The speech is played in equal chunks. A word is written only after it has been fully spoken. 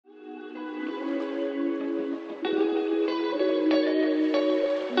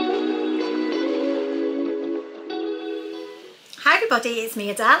everybody, it's me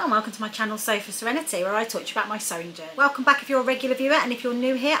Adele and welcome to my channel Sofa Serenity, where I talk to you about my sewing journey. Welcome back if you're a regular viewer, and if you're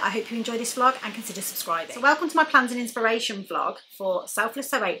new here, I hope you enjoy this vlog and consider subscribing. So welcome to my plans and inspiration vlog for Selfless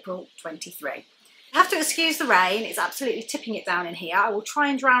Sew April 23. I have to excuse the rain, it's absolutely tipping it down in here. I will try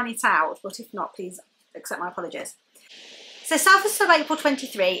and drown it out, but if not, please accept my apologies. So Selfless Sew April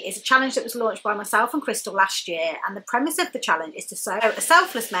 23 is a challenge that was launched by myself and Crystal last year, and the premise of the challenge is to sew a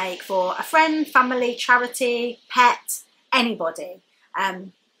selfless make for a friend, family, charity, pet, anybody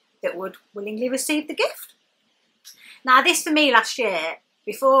that would willingly receive the gift. Now this for me last year,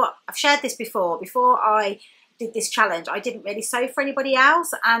 I've shared this before I did this challenge, I didn't really sew for anybody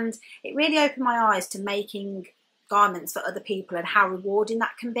else, and it really opened my eyes to making garments for other people and how rewarding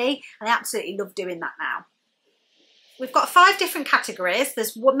that can be, and I absolutely love doing that now. We've got 5 different categories.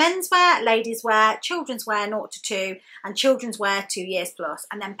 There's menswear, ladieswear, childrenswear 0 to 2, and childrenswear 2 years plus,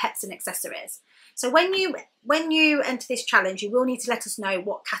 and then pets and accessories. So when you enter this challenge, you will need to let us know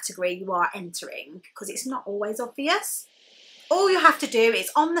what category you are entering, because it's not always obvious. All you have to do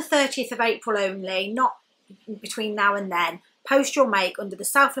is on the 30th of April only, not between now and then, post your make under the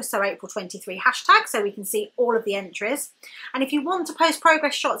Selfless Sew April 23 hashtag so we can see all of the entries. And if you want to post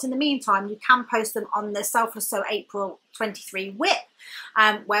progress shots in the meantime, you can post them on the Selfless Sew April 23 whip,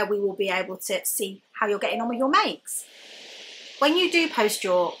 where we will be able to see how you're getting on with your makes. When you do post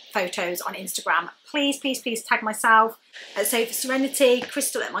your photos on Instagram, please tag myself at Sofa Serenity,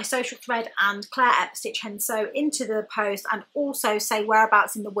 Crystal at my social thread, and Claire at Stitch Hen Sew into the post, and also say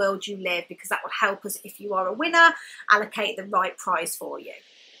whereabouts in the world you live, because that will help us, if you are a winner, allocate the right prize for you.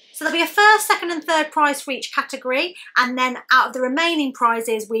 So there'll be a first, second and third prize for each category, and then out of the remaining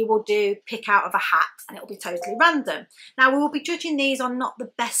prizes we will do pick out of a hat, and it will be totally random. Now we will be judging these on not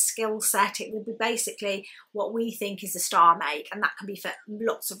the best skill set, it will be basically what we think is the star make, and that can be for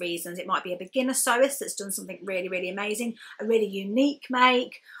lots of reasons. It might be a beginner sewist that's done something really amazing, a really unique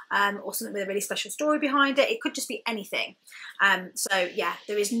make, or something with a really special story behind it. It could just be anything. So yeah,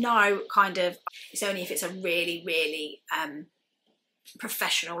 there is no kind of, it's only if it's a really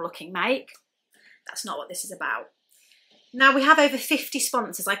professional looking make. That's not what this is about. Now we have over 50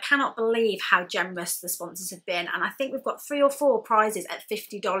 sponsors. I cannot believe how generous the sponsors have been, and I think we've got 3 or 4 prizes at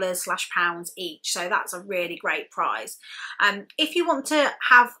 $50/pounds each, so that's a really great prize. If you want to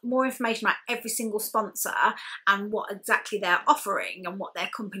have more information about every single sponsor and what exactly they're offering and what their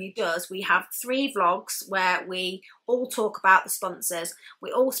company does, we have 3 vlogs where we all talk about the sponsors.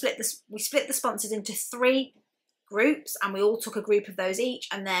 We split the sponsors into 3 groups, and we all took a group of those each,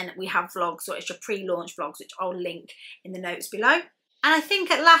 and then we have vlogs, or extra pre-launch vlogs, which I'll link in the notes below. And I think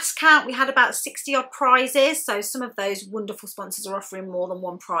at last count we had about 60 odd prizes, so some of those wonderful sponsors are offering more than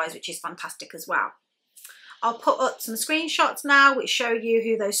 1 prize, which is fantastic as well. I'll put up some screenshots now which show you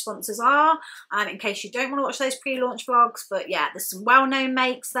who those sponsors are, in case you don't want to watch those pre-launch vlogs. But yeah, there's some well-known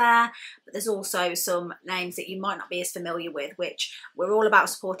makes there, but there's also some names that you might not be as familiar with, which we're all about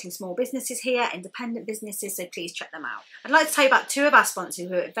supporting small businesses here, independent businesses, so please check them out. I'd like to tell you about 2 of our sponsors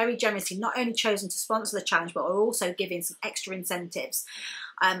who have very generously not only chosen to sponsor the challenge, but are also giving some extra incentives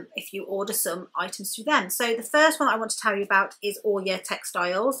if you order some items through them. So the first one I want to tell you about is All Year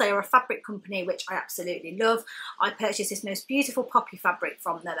Textiles. They are a fabric company which I absolutely love. I purchased this most beautiful poppy fabric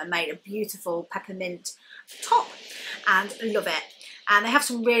from them and made a beautiful peppermint top, and love it. And they have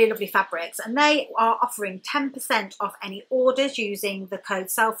some really lovely fabrics, and they are offering 10% off any orders using the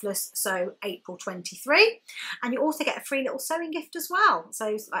code Selfless Sew April 23, and you also get a free little sewing gift as well,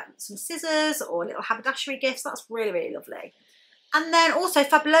 so like some scissors or little haberdashery gifts. That's really lovely. And then also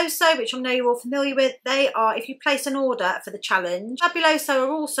Fabuloso, which I know you're all familiar with. They are, if you place an order for the challenge, Fabuloso are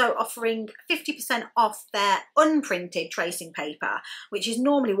also offering 50% off their unprinted tracing paper, which is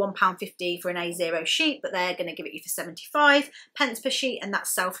normally £1.50 for an A0 sheet, but they're going to give it you for 75 pence per sheet, and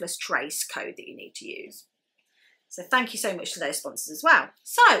that's Selfless Trace code that you need to use. So thank you so much to those sponsors as well.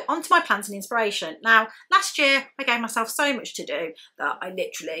 So on to my plans and inspiration. Now, last year I gave myself so much to do that I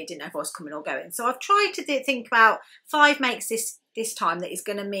literally didn't know if I was coming or going. So I've tried to think about 5 makes this time that is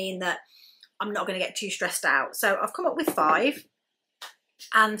going to mean that I'm not going to get too stressed out. So I've come up with 5.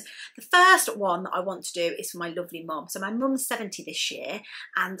 And the first one that I want to do is for my lovely mum. So my mum's 70 this year,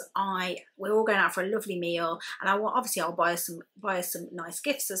 and we're all going out for a lovely meal, and obviously I'll buy her some nice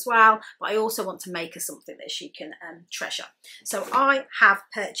gifts as well, but I also want to make her something that she can treasure. So I have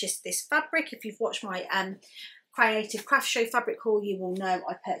purchased this fabric. If you've watched my Creative Craft Show fabric haul, you will know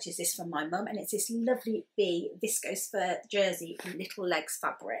I purchased this from my mum, and it's this lovely bee viscose fur jersey from Little Legs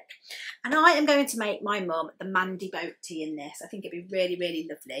fabric. And I am going to make my mum the Mandy Boat tee in this. I think it'd be really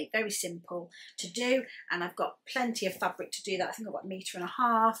lovely, very simple to do, and I've got plenty of fabric to do that. I think I've got 1.5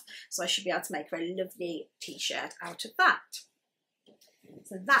 meters, so I should be able to make her a lovely t-shirt out of that.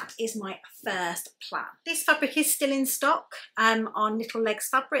 So that is my first plan. This fabric is still in stock on Little Legs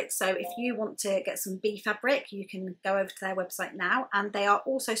Fabric. So if you want to get some bee fabric, you can go over to their website now, and they are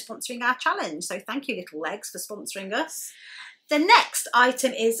also sponsoring our challenge. So thank you, Little Legs, for sponsoring us. The next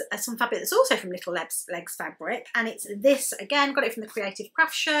item is some fabric that's also from Little Legs Fabric, and it's this, again, got it from the Creative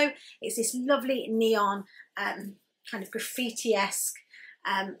Craft Show. It's this lovely neon kind of graffiti-esque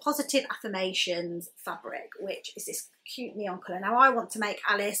positive affirmations fabric, which is this cute neon colour. Now I want to make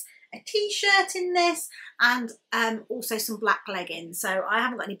Alice a t-shirt in this, and also some black leggings. So I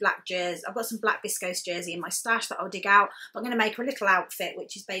haven't got any black jerseys. I've got some black viscose jersey in my stash that I'll dig out, but I'm going to make her a little outfit,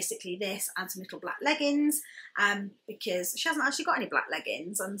 which is basically this and some little black leggings, because she hasn't actually got any black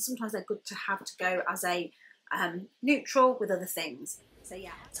leggings, and sometimes they're good to have to go as a neutral with other things. So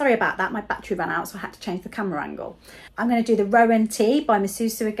yeah. Sorry about that, my battery ran out, so I had to change the camera angle. I'm going to do the Robe Tee by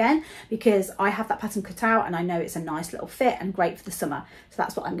Sewcial again, because I have that pattern cut out and I know it's a nice little fit and great for the summer. So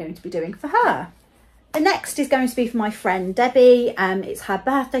that's what I'm going to be doing for her. The next is going to be for my friend Debbie. It's her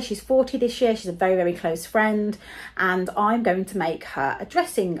birthday, she's 40 this year, she's a very, very close friend, and I'm going to make her a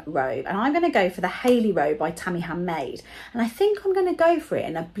dressing robe, and I'm going to go for the Hayley robe by Tammy Handmade, and I think I'm going to go for it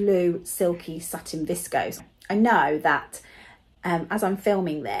in a blue silky satin viscose. I know that as I'm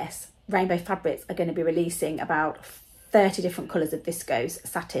filming this, Rainbow Fabrics are going to be releasing about 30 different colours of viscose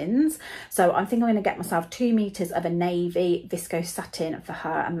satins. So I think I'm going to get myself 2 meters of a navy viscose satin for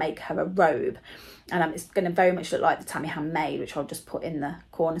her and make her a robe. And it's going to very much look like the Tammy Handmade, which I'll just put in the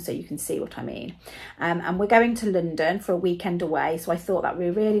corner so you can see what I mean. And we're going to London for a weekend away, so I thought that would be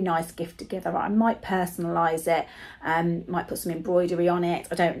a really nice gift to give her. I might personalise it, might put some embroidery on it.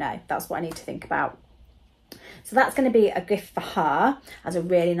 I don't know. That's what I need to think about. So that's going to be a gift for her as a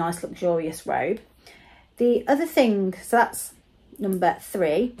really nice luxurious robe. The other thing, so that's number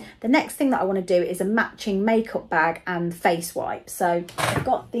 3. The next thing that I want to do is a matching makeup bag and face wipe. So I've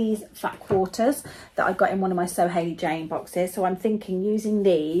got these fat quarters that I got in one of my So Hayley Jane boxes. So I'm thinking using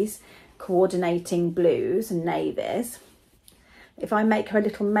these coordinating blues and navies. If I make her a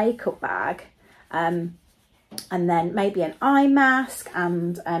little makeup bag, and then maybe an eye mask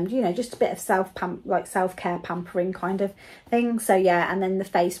and you know, just a bit of self-care pampering kind of thing. So yeah, and then the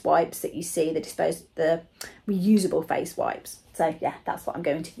face wipes that you see, the reusable face wipes. So yeah, that's what I'm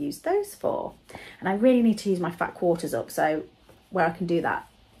going to use those for. And I really need to use my fat quarters up, so where I can do that,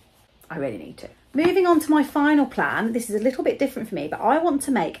 I really need to. Moving on to my final plan, this is a little bit different for me, but I want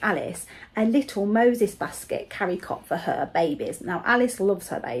to make Alice a little Moses basket carry cot for her babies. Now, Alice loves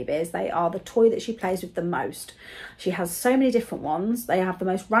her babies. They are the toy that she plays with the most. She has so many different ones. They have the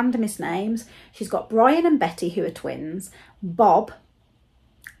most randomest names. She's got Brian and Betty, who are twins, Bob,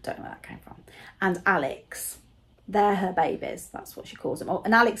 don't know where that came from, and Alex. They're her babies, that's what she calls them.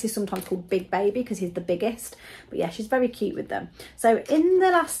 And Alex is sometimes called Big Baby because he's the biggest. But yeah, she's very cute with them. So in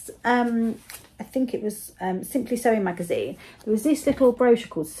the last, I think it was Simply Sewing magazine, there was this little brochure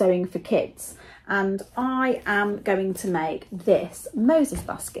called Sewing for Kids. And I am going to make this Moses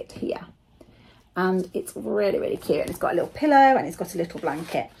basket here. And it's really, really cute. And it's got a little pillow and it's got a little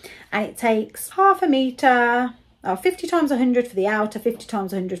blanket. And it takes 1/2 metre, 50 times 100 for the outer, 50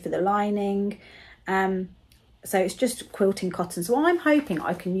 times 100 for the lining. So it's just quilting cotton. So I'm hoping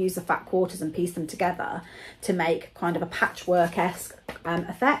I can use the fat quarters and piece them together to make kind of a patchwork-esque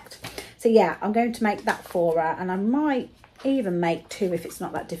effect. So yeah, I'm going to make that for her, and I might even make 2 if it's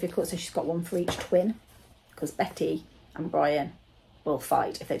not that difficult. So she's got 1 for each twin, because Betty and Brian will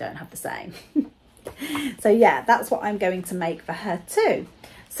fight if they don't have the same. So yeah, that's what I'm going to make for her too.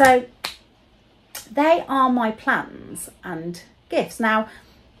 So they are my plans and gifts. Now,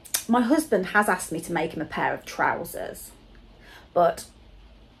 my husband has asked me to make him a pair of trousers, but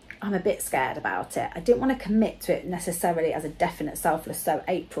I'm a bit scared about it. I didn't want to commit to it necessarily as a definite Selfless Sew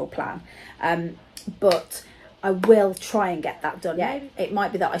April plan, but I will try and get that done. Yeah, it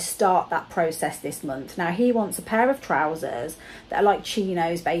might be that I start that process this month. Now, he wants a pair of trousers that are like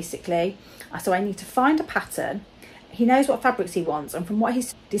chinos, basically. So I need to find a pattern. He knows what fabrics he wants, and from what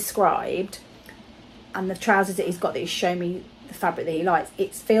he's described and the trousers that he's got that he's shown me the fabric that he likes,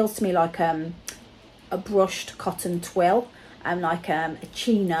 it feels to me like a brushed cotton twill and like a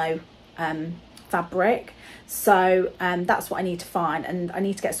chino fabric. So that's what I need to find, and I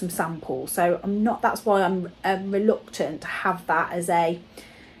need to get some samples. So that's why I'm reluctant to have that as a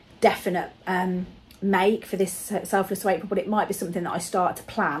definite make for this Selfless Sew April, but it might be something that I start to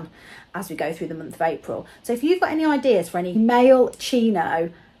plan as we go through the month of April. So if you've got any ideas for any male chino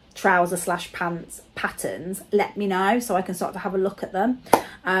trouser / pants patterns, let me know so I can start to have a look at them,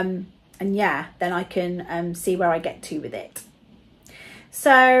 and yeah, then I can see where I get to with it.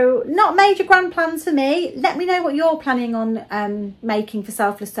 So not major grand plans for me. Let me know what you're planning on making for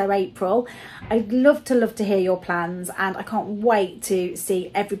Selfless Sew April. I'd love to hear your plans, and I can't wait to see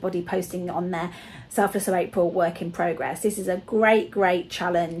everybody posting on their Selfless Sew April work in progress. This is a great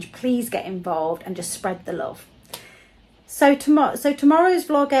challenge. Please get involved and just spread the love. So tomorrow's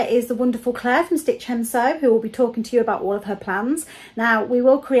vlogger is the wonderful Claire from Stitch Hem Sew, who will be talking to you about all of her plans. Now, we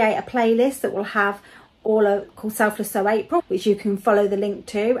will create a playlist that will have called Selfless Sew April, which you can follow the link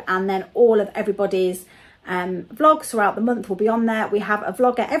to, and then all of everybody's vlogs throughout the month will be on there. We have a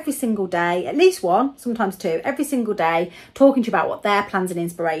vlogger every single day, at least one, sometimes two, every single day, talking to you about what their plans and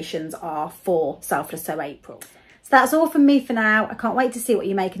inspirations are for Selfless Sew April. So that's all from me for now. I can't wait to see what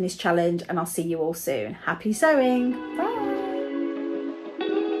you make in this challenge, and I'll see you all soon. Happy sewing. Bye.